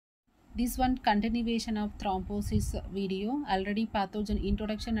This one continuation of thrombosis video. Already pathogen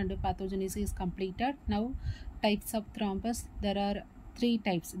introduction and pathogenesis is completed. Now types of thrombus. There are 3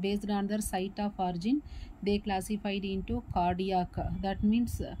 types based on their site of origin. They classified into cardiac. That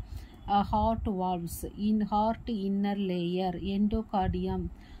means heart valves in heart inner layer, endocardium,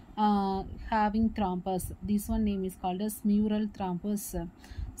 having thrombus. This one name is called as mural thrombus.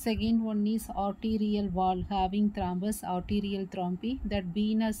 Second one is arterial wall having thrombus, arterial thrombi. That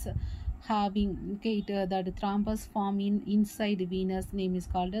venous having that thrombus form inside venous name is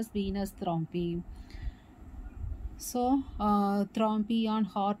called as venous thrombi. So thrombi on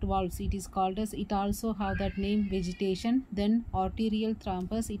heart valves, it is called as, it also have that name vegetation. Then arterial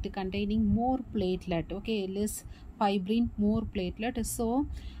thrombus, it containing more platelet, okay, less fibrin, more platelet. So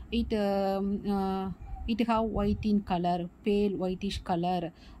it have white in color, pale whitish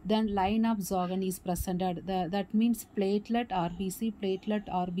color. Then line of Zogan is presented. That means platelet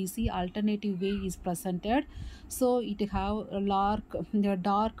RBC alternative way is presented. So it have a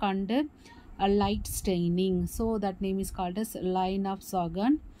dark and a light staining. So that name is called as line of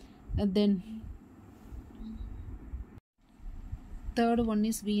Zogan. And then third one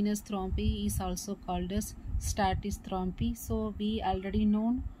is venous thrombi, is also called as status thrombi. So we already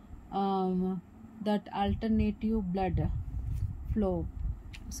known that alternative blood flow.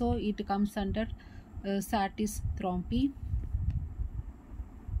 So it comes under status thrombi.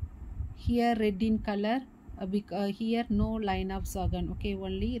 Here red in color, here no line of Zogan, okay,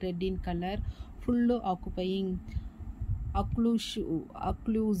 only red in color, full occupying,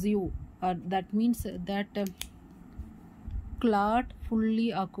 occlusive, that means that clot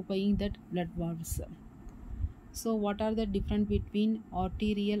fully occupying that blood valves. So what are the difference between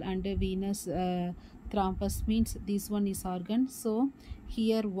arterial and venous thrombus? Means this one is organ. So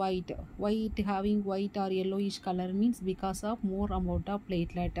here white having white or yellowish color means because of more amount of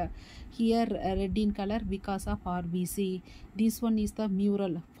platelet. Here red in color because of RBC. This one is the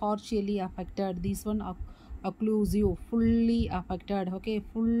mural, partially affected. This one occlusive, fully affected, okay,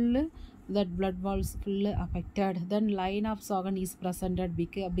 full, that blood valves fully affected. Then line of Zogan is presented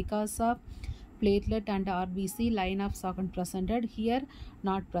because of platelet and RBC, line of Zogan presented, here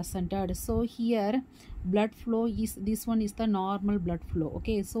not presented. So here blood flow is, this one is the normal blood flow,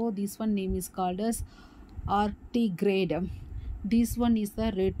 okay. So this one name is called as artigrade. This one is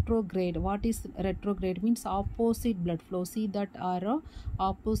the retrograde. What is retrograde? Means opposite blood flow. See that arrow,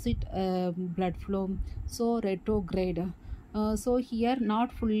 opposite blood flow. So retrograde. So here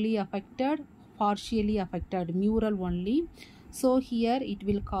not fully affected, partially affected, mural only. So here it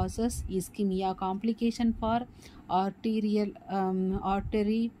will causes ischemia, complication for arterial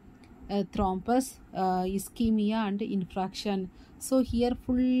artery thrombus, ischemia and infraction. So here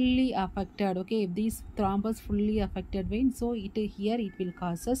fully affected, okay, this thrombus fully affected vein. So here it will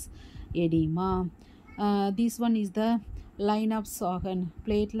causes edema. This one is the line of Zogan,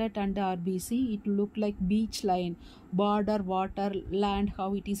 platelet and RBC. It look like beach line, border, water, land,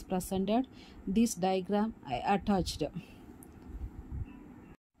 how it is presented. This diagram I attached.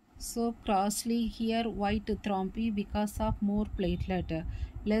 So crossly here white thrombi because of more platelet,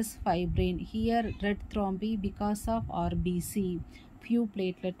 less fibrin. Here red thrombi because of RBC, few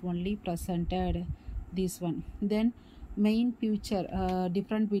platelet only presented. This one. Then main picture,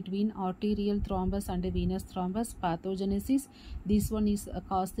 difference between arterial thrombus and venous thrombus. Pathogenesis, this one is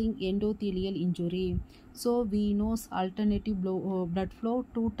causing endothelial injury. So venous alternative blood flow,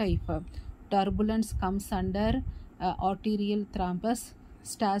 2 type. Turbulence comes under arterial thrombus,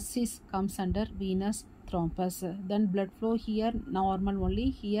 stasis comes under venous thrombus. Then blood flow here normal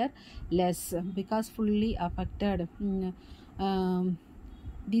only, here less because fully affected.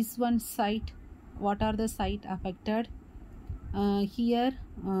 This one site, what are the site affected? Here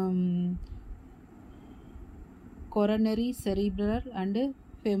coronary, cerebral and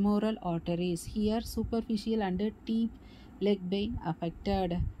femoral arteries. Here superficial and deep leg vein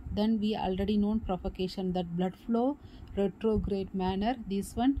affected. Then we already known provocation, that blood flow retrograde manner,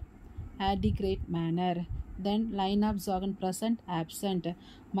 this one antegrade manner. Then line of Zogan present, absent.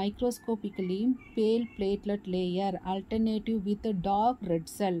 Microscopically pale platelet layer, alternative with a dark red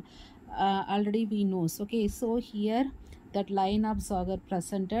cell, already we know, okay. So here that line of Zogan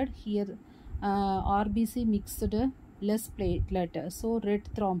presented, here RBC mixed, less platelet, so red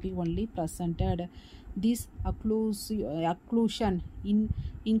thrombi only presented. This occlusion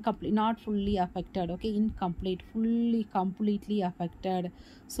incomplete, not fully affected, okay, incomplete, completely affected.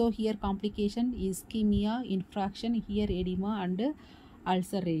 So here complication is ischemia, infraction, here edema and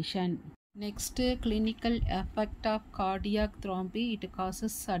ulceration. Next, clinical effect of cardiac thrombi, it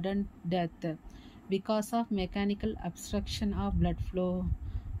causes sudden death because of mechanical obstruction of blood flow.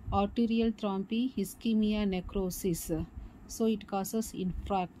 Arterial thrombi, ischemia, necrosis. So it causes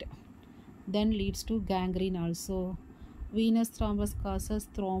infarct. Then leads to gangrene also. Venous thrombus causes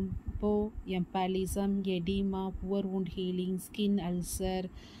thromboembolism, edema, poor wound healing, skin ulcer,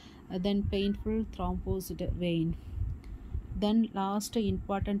 then painful thrombosed vein. Then last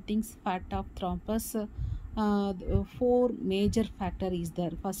important things, fat of thrombus. Four major factor is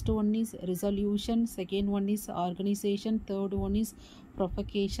there. First one is resolution, second one is organization, third one is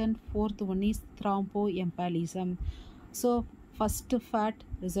propagation, fourth one is thromboembolism. So first, fat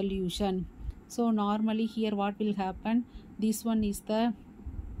resolution. So normally here what will happen, this one is the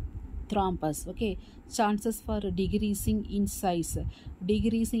thrombus. Okay, chances for decreasing in size.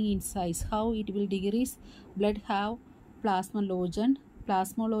 How it will decrease? Blood have plasmalogen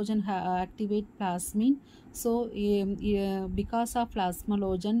activate plasmin. So because of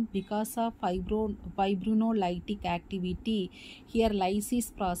plasmalogen, because of fibrinolytic activity, here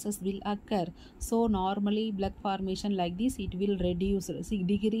lysis process will occur. So normally blood formation like this, it will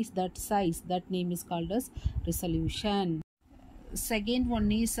decrease that size. That name is called as resolution. Second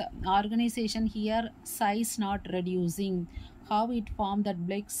one is organization. Here size not reducing. How it form that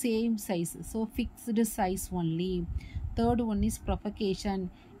blood? Same size, so fixed size only. Third one is propagation,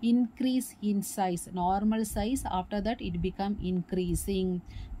 increase in size, normal size, after that it become increasing.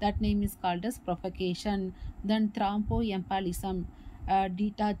 That name is called as propagation. Then thromboembolism,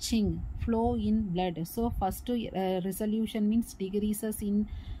 detaching, flow in blood. So first resolution means decreases in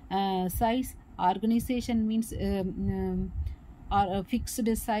size. Organization means or fixed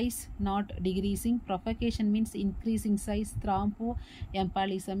size, not decreasing. Propagation means increasing size.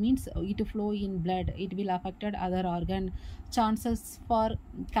 Thromboembolism means it flow in blood, it will affect other organ. Chances for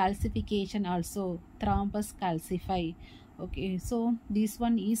calcification also, thrombus calcify. Okay, so this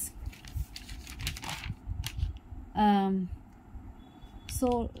one is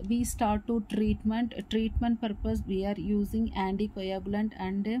so we start to treatment purpose. We are using anticoagulant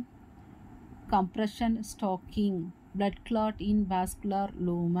and compression stocking, blood clot in vascular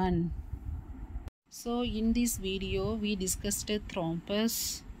lumen. So in this video we discussed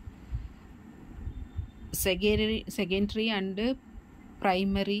thrombus, secondary and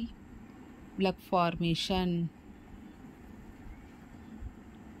primary blood formation.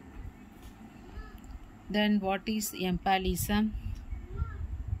 Then what is embolism?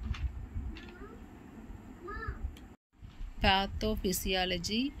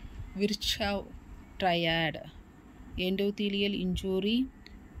 Pathophysiology, Virchow triad. Endothelial injury,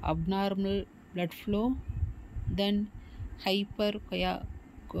 abnormal blood flow, then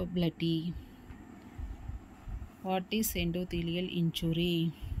hypercoagulability. What is endothelial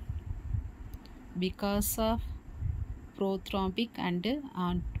injury? Because of prothrombic and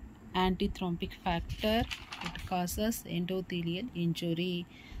antithrombic factor, it causes endothelial injury.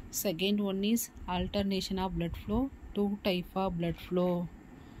 Second one is alternation of blood flow, two type of blood flow,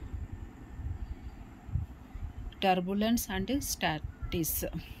 turbulence and stasis.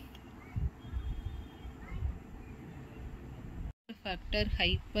 Factor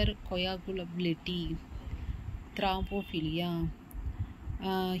hypercoagulability, thrombophilia.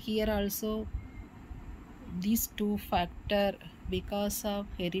 Here also these two factor, because of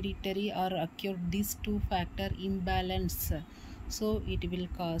hereditary or acquired, these two factor imbalance, so it will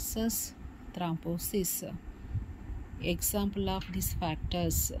causes thrombosis. Example of these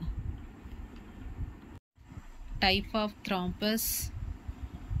factors: type of thrombus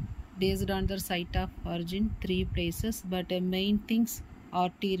based on the site of origin, 3 places, but main things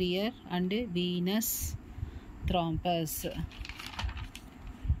arterial and venous thrombus.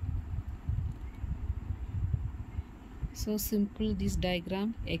 So simple this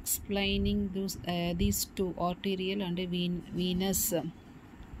diagram explaining those these two, arterial and venous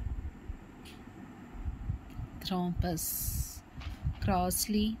thrombus.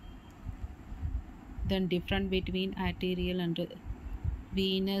 Crossly, then difference between arterial and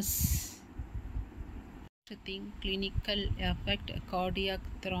venous thing. Clinical effect: cardiac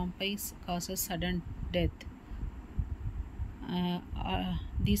thrombosis causes sudden death.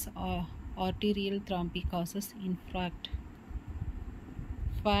 This arterial thrombi causes infarct.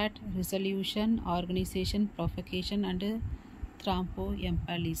 Fat resolution, organization, propagation and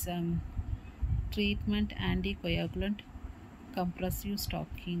thromboembolism. Treatment: anticoagulant, compressive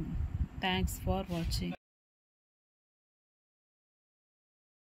stocking. Thanks for watching.